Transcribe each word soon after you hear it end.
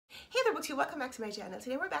Hey there, books, welcome back to my channel.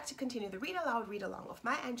 Today we're back to continue the Read Aloud Read Along of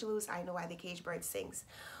my Angelou's I Know Why the Caged Bird Sings.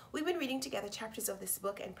 We've been reading together chapters of this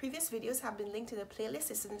book, and previous videos have been linked in the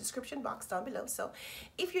playlist. It's in the description box down below. So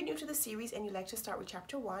if you're new to the series and you'd like to start with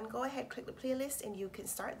chapter 1, go ahead, click the playlist and you can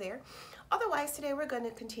start there. Otherwise, today we're going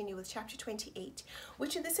to continue with chapter 28,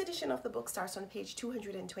 which in this edition of the book starts on page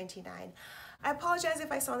 229. I apologize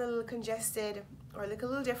if I sound a little congested or look a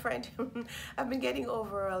little different. I've been getting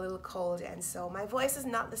over a little cold, and so my voice is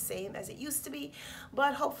not the same as it used to be,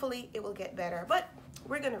 but hopefully it will get better. But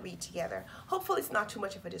we're going to read together. Hopefully it's not too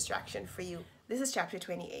much of a distraction for you. This is chapter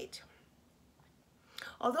 28.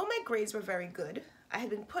 Although my grades were very good, I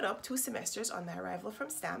had been put up 2 semesters on my arrival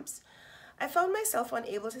from Stamps. I found myself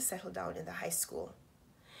unable to settle down in the high school.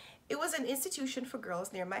 It was an institution for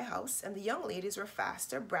girls near my house, and the young ladies were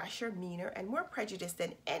faster, brasher, meaner, and more prejudiced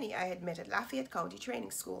than any I had met at Lafayette County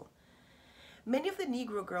Training School. Many of the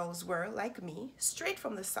Negro girls were, like me, straight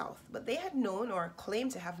from the South, but they had known or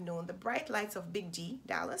claimed to have known the bright lights of Big D,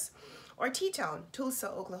 Dallas, or T-Town, Tulsa,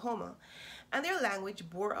 Oklahoma, and their language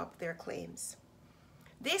bore up their claims.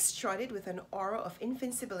 They strutted with an aura of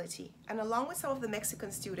invincibility, and along with some of the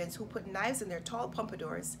Mexican students who put knives in their tall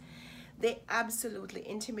pompadours, they absolutely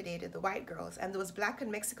intimidated the white girls and those black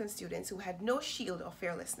and Mexican students who had no shield of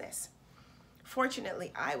fearlessness.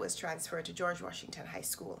 Fortunately, I was transferred to George Washington High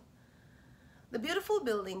School. The beautiful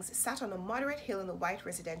buildings sat on a moderate hill in the white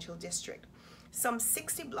residential district, some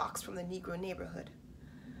 60 blocks from the Negro neighborhood.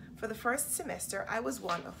 For the first semester, I was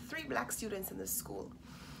one of 3 black students in the school,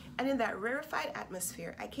 and in that rarefied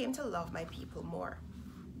atmosphere, I came to love my people more.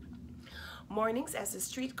 Mornings, as the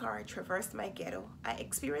streetcar traversed my ghetto, I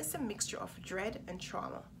experienced a mixture of dread and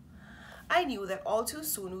trauma. I knew that all too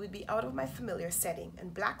soon we would be out of my familiar setting,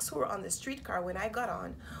 and blacks who were on the streetcar when I got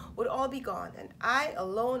on would all be gone, and I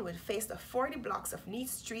alone would face the 40 blocks of neat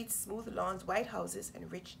streets, smooth lawns, white houses,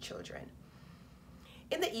 and rich children.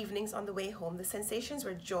 In the evenings on the way home, the sensations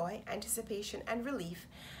were joy, anticipation, and relief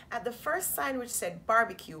at the first sign which said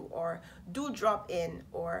barbecue, or do drop in,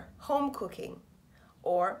 or home cooking,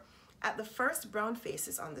 or at the first brown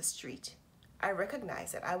faces on the street. I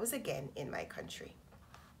recognized that I was again in my country.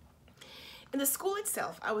 In the school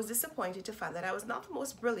itself, I was disappointed to find that I was not the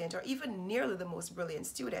most brilliant or even nearly the most brilliant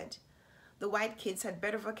student. The white kids had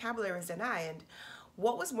better vocabularies than I, and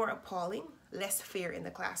what was more appalling, less fear in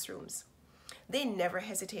the classrooms. They never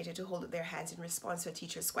hesitated to hold up their hands in response to a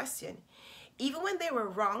teacher's question. Even when they were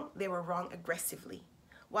wrong aggressively,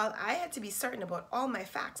 while I had to be certain about all my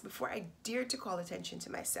facts before I dared to call attention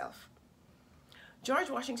to myself. George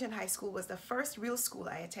Washington High School was the first real school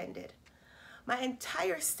I attended. My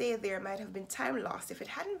entire stay there might have been time lost if it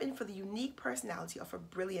hadn't been for the unique personality of a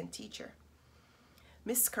brilliant teacher.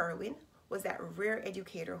 Miss Kerwin was that rare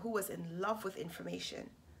educator who was in love with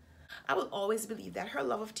information. I will always believe that her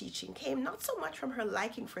love of teaching came not so much from her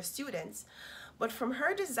liking for students, but from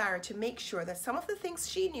her desire to make sure that some of the things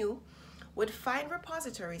she knew would find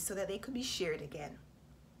repositories so that they could be shared again.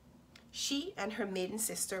 She and her maiden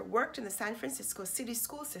sister worked in the San Francisco city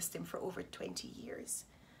school system for over 20 years.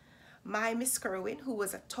 My Miss Kerwin, who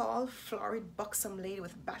was a tall, florid, buxom lady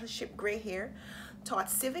with battleship gray hair, taught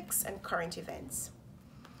civics and current events.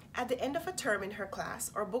 At the end of a term in her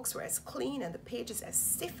class, our books were as clean and the pages as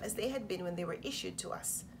stiff as they had been when they were issued to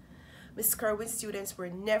us. Miss Kerwin's students were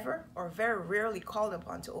never or very rarely called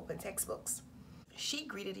upon to open textbooks. She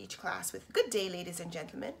greeted each class with, "Good day, ladies and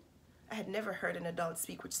gentlemen." I had never heard an adult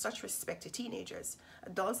speak with such respect to teenagers.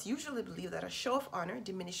 Adults usually believe that a show of honor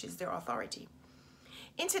diminishes their authority.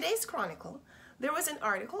 In today's Chronicle, there was an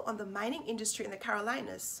article on the mining industry in the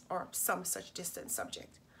Carolinas, or some such distant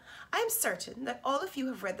subject. I am certain that all of you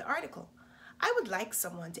have read the article. I would like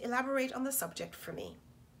someone to elaborate on the subject for me.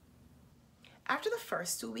 After the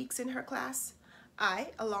first 2 weeks in her class,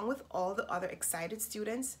 I, along with all the other excited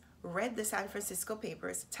students, read the San Francisco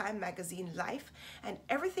papers, Time magazine, Life, and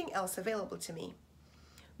everything else available to me.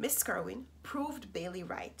 Miss Kerwin proved Bailey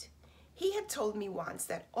right. He had told me once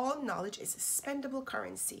that all knowledge is spendable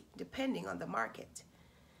currency, depending on the market.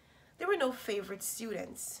 There were no favorite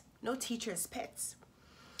students, no teachers' pets.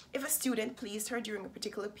 If a student pleased her during a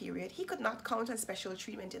particular period, he could not count on special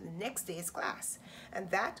treatment in the next day's class,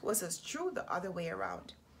 and that was as true the other way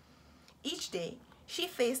around. Each day, she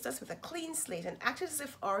faced us with a clean slate and acted as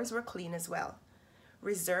if ours were clean as well.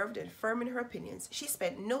 Reserved and firm in her opinions, she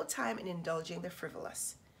spent no time in indulging the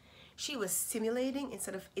frivolous. She was stimulating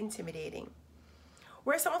instead of intimidating.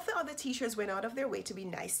 Where some of the other teachers went out of their way to be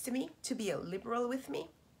nice to me, to be a liberal with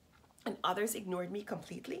me, and others ignored me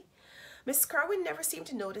completely, Miss Kerwin never seemed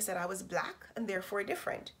to notice that I was black and therefore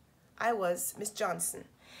different. I was Miss Johnson,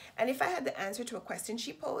 And if I had the answer to a question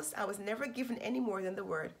she posed, I was never given any more than the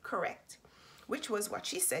word correct, which was what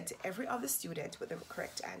she said to every other student with the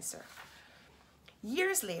correct answer.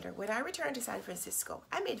 Years later, when I returned to San Francisco,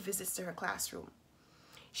 I made visits to her classroom.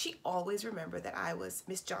 She always remembered that I was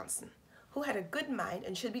Miss Johnson, who had a good mind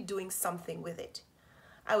and should be doing something with it.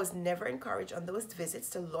 I was never encouraged on those visits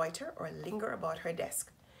to loiter or linger about her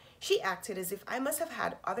desk. She acted as if I must have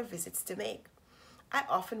had other visits to make. I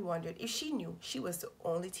often wondered if she knew she was the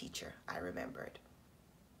only teacher I remembered.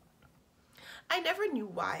 I never knew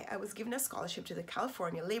why I was given a scholarship to the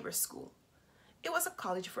California Labor School. It was a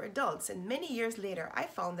college for adults, and many years later I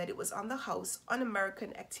found that it was on the House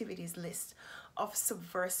Un-American Activities list of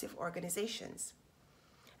subversive organizations.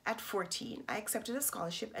 At 14, I accepted a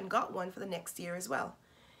scholarship and got one for the next year as well.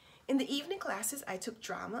 In the evening classes, I took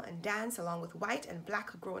drama and dance along with white and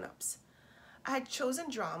black grown-ups. I had chosen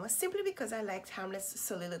drama simply because I liked Hamlet's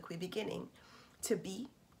soliloquy beginning, "To be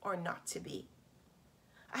or not to be."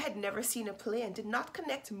 I had never seen a play and did not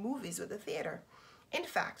connect movies with the theater. In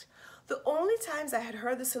fact, the only times I had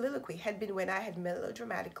heard the soliloquy had been when I had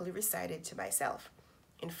melodramatically recited to myself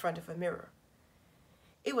in front of a mirror.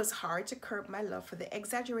 It was hard to curb my love for the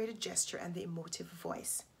exaggerated gesture and the emotive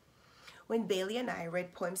voice. When Bailey and I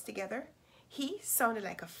read poems together, he sounded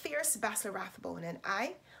like a fierce Basil Rathbone and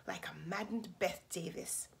I like a maddened Bette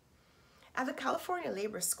Davis. At the California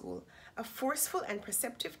Labor School, a forceful and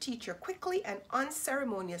perceptive teacher quickly and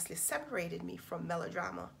unceremoniously separated me from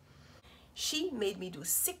melodrama. She made me do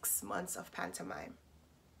 6 months of pantomime.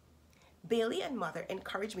 Bailey and Mother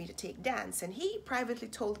encouraged me to take dance, and he privately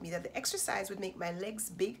told me that the exercise would make my legs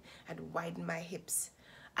big and widen my hips.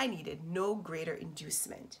 I needed no greater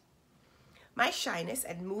inducement. My shyness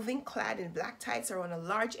and moving clad in black tights around a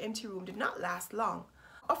large empty room did not last long.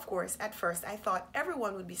 Of course, at first I thought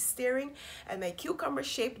everyone would be staring at my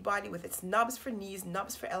cucumber-shaped body with its knobs for knees,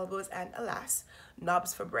 knobs for elbows, and alas,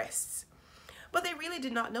 knobs for breasts. But they really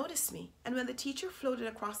did not notice me, and when the teacher floated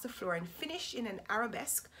across the floor and finished in an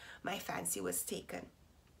arabesque, my fancy was taken.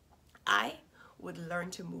 I would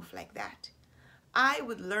learn to move like that. I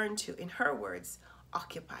would learn to, in her words,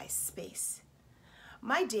 occupy space.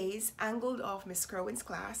 My days angled off Miss Kerwin's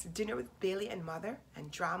class, dinner with Bailey and Mother, and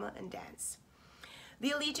drama and dance.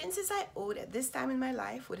 The allegiances I owed at this time in my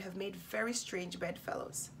life would have made very strange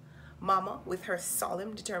bedfellows. Mama with her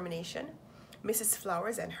solemn determination, Mrs.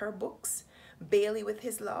 Flowers and her books, Bailey with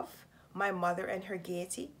his love, my mother and her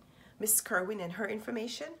gaiety, Miss Kerwin and her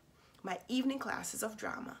information, my evening classes of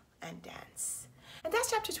drama and dance. And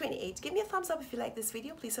that's chapter 28. Give me a thumbs up if you like this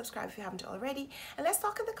video. Please subscribe if you haven't already. And let's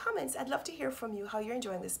talk in the comments. I'd love to hear from you how you're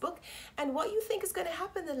enjoying this book and what you think is going to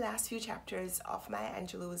happen in the last few chapters of Maya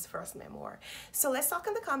Angelou's first memoir. So let's talk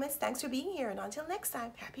in the comments. Thanks for being here. And until next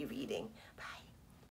time, happy reading. Bye.